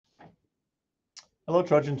Hello,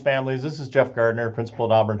 Trojan families. This is Jeff Gardner, principal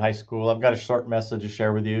at Auburn High School. I've got a short message to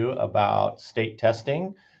share with you about state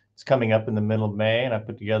testing. It's coming up in the middle of May, and I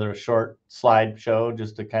put together a short slideshow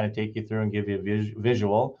just to kind of take you through and give you a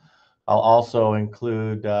visual. I'll also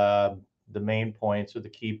include the main points or the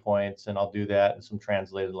key points, and I'll do that in some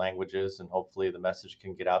translated languages, and hopefully the message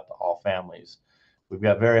can get out to all families. We've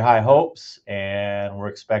got very high hopes, and we're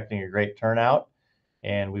expecting a great turnout,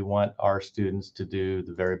 and we want our students to do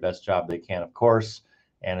the very best job they can, of course.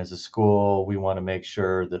 And as a school, we want to make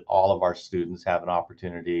sure that all of our students have an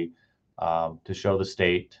opportunity to show the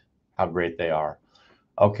state how great they are.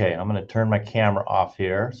 Okay, I'm going to turn my camera off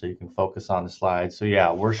here so you can focus on the slide. So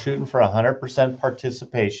yeah, we're shooting for 100%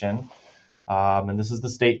 participation. And this is the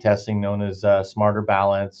state testing known as Smarter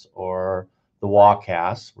Balance or the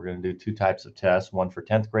Wcas. We're going to do two types of tests, one for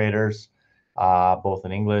 10th graders, both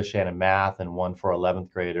in English and in math, and one for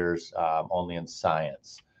 11th graders only in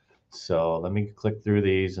science. So let me click through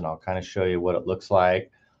these and I'll kind of show you what it looks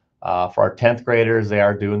like. For our 10th graders, they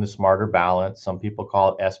are doing the Smarter Balance. Some people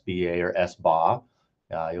call it SBA or SBA.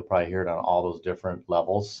 You'll probably hear it on all those different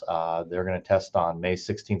levels. They're going to test on May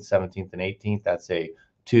 16th, 17th, and 18th. That's a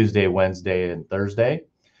Tuesday, Wednesday, and Thursday.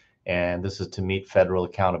 And this is to meet federal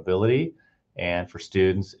accountability. And for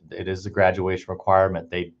students, it is a graduation requirement.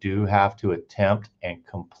 They do have to attempt and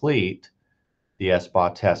complete the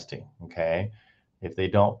SBA testing, okay? If they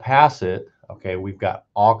don't pass it, okay, we've got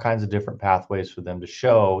all kinds of different pathways for them to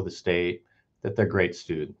show the state that they're great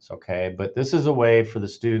students, okay? But this is a way for the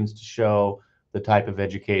students to show the type of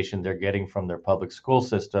education they're getting from their public school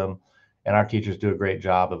system. And our teachers do a great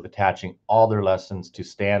job of attaching all their lessons to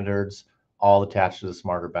standards, all attached to the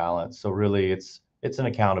Smarter Balance. So really it's an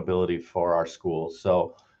accountability for our schools.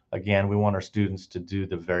 So again, we want our students to do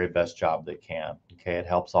the very best job they can. Okay, it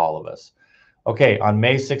helps all of us. Okay, on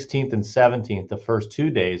May 16th and 17th, the first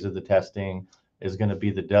 2 days of the testing is going to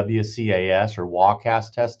be the WCAS or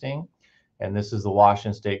Wcas testing. And this is the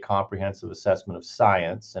Washington State Comprehensive Assessment of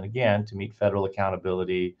Science. And again, to meet federal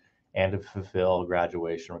accountability and to fulfill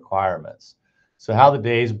graduation requirements. So how the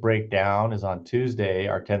days break down is on Tuesday,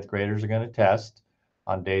 our 10th graders are going to test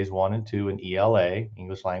on days 1 and 2 in ELA,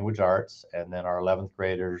 English Language Arts, and then our 11th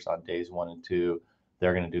graders on days 1 and 2,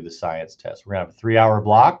 they're going to do the science test. We're going to have a 3-hour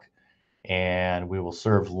block, and we will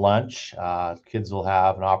serve lunch. Kids will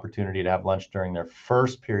have an opportunity to have lunch during their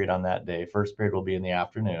first period on that day. First period will be in the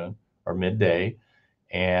afternoon or midday,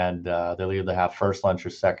 and they'll either have first lunch or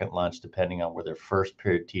second lunch, depending on where their first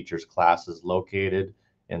period teacher's class is located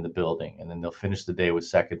in the building. And then they'll finish the day with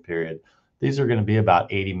second period. These are going to be about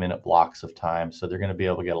 80-minute blocks of time, so they're going to be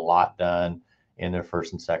able to get a lot done in their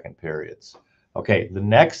first and second periods. Okay, the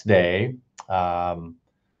next day,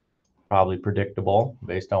 probably predictable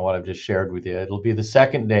based on what I've just shared with you. It'll be the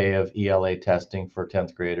second day of ELA testing for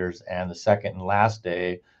 10th graders and the second and last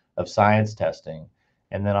day of science testing.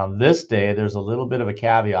 And then on this day, there's a little bit of a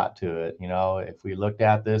caveat to it. You know, if we looked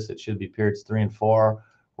at this, it should be periods 3 and 4.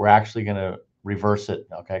 We're actually going to reverse it,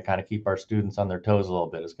 okay, kind of keep our students on their toes a little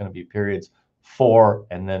bit. It's going to be periods 4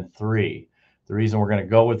 and then 3. The reason we're going to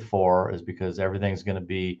go with 4 is because everything's going to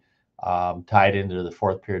be tied into the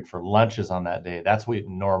fourth period for lunches on that day. That's what we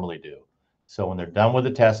normally do. So when they're done with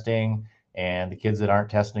the testing and the kids that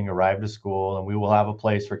aren't testing arrive to school, and we will have a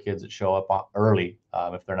place for kids that show up early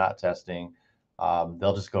if they're not testing,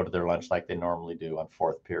 they'll just go to their lunch like they normally do on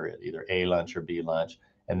fourth period, either A lunch or B lunch,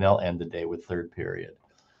 and they'll end the day with third period.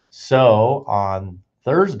 So on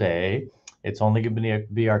Thursday, it's only going to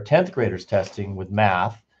be our 10th graders testing with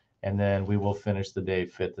math, and then we will finish the day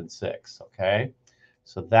 5th and 6th, okay?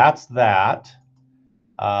 So that's that.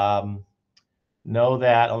 Know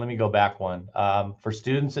that, let me go back one. For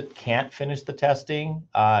students that can't finish the testing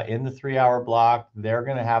in the 3-hour block, they're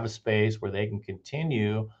going to have a space where they can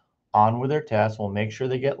continue on with their tests. We'll make sure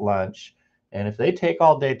they get lunch. And if they take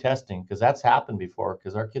all day testing, because that's happened before,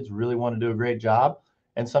 because our kids really want to do a great job,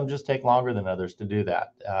 and some just take longer than others to do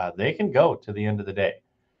that, they can go to the end of the day.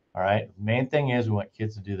 All right. Main thing is we want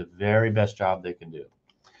kids to do the very best job they can do.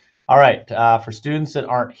 All right. For students that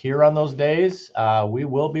aren't here on those days, we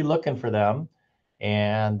will be looking for them,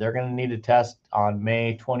 and they're going to need a test on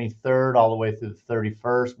May 23rd all the way through the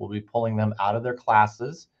 31st. We'll be pulling them out of their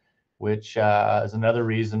classes, which is another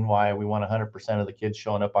reason why we want 100% of the kids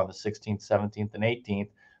showing up on the 16th, 17th, and 18th.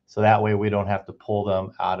 So that way we don't have to pull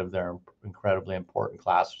them out of their incredibly important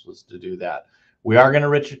classes to do that. We are going to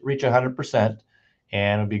reach 100%.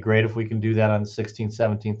 And it'd be great if we can do that on the 16th,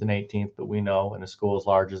 17th, and 18th. But we know in a school as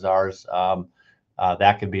large as ours,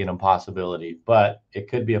 that could be an impossibility. But it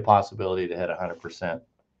could be a possibility to hit 100%,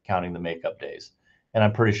 counting the makeup days. And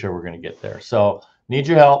I'm pretty sure we're going to get there. So need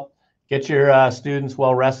your help. Get your students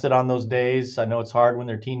well rested on those days. I know it's hard when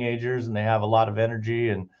they're teenagers and they have a lot of energy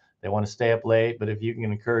and they want to stay up late, but if you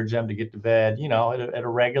can encourage them to get to bed, at a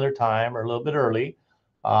regular time or a little bit early,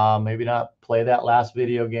 maybe not play that last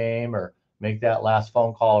video game or make that last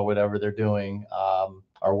phone call or whatever they're doing,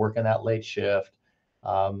 or working that late shift,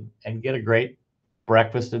 and get a great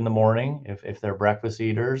breakfast in the morning if they're breakfast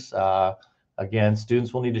eaters. Again,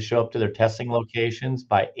 students will need to show up to their testing locations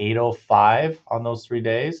by 8:05 on those 3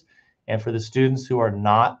 days. And for the students who are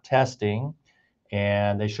not testing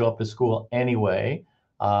and they show up to school anyway,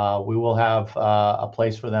 we will have a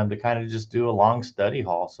place for them to kind of just do a long study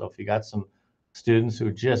hall. So if you got some students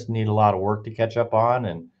who just need a lot of work to catch up on,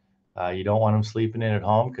 and you don't want them sleeping in at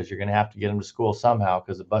home because you're going to have to get them to school somehow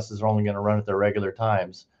because the buses are only going to run at their regular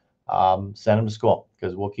times, send them to school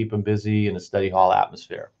because we'll keep them busy in a study hall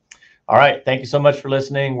atmosphere. All right. Thank you so much for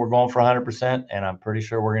listening. We're going for 100%, and I'm pretty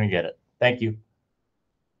sure we're going to get it. Thank you.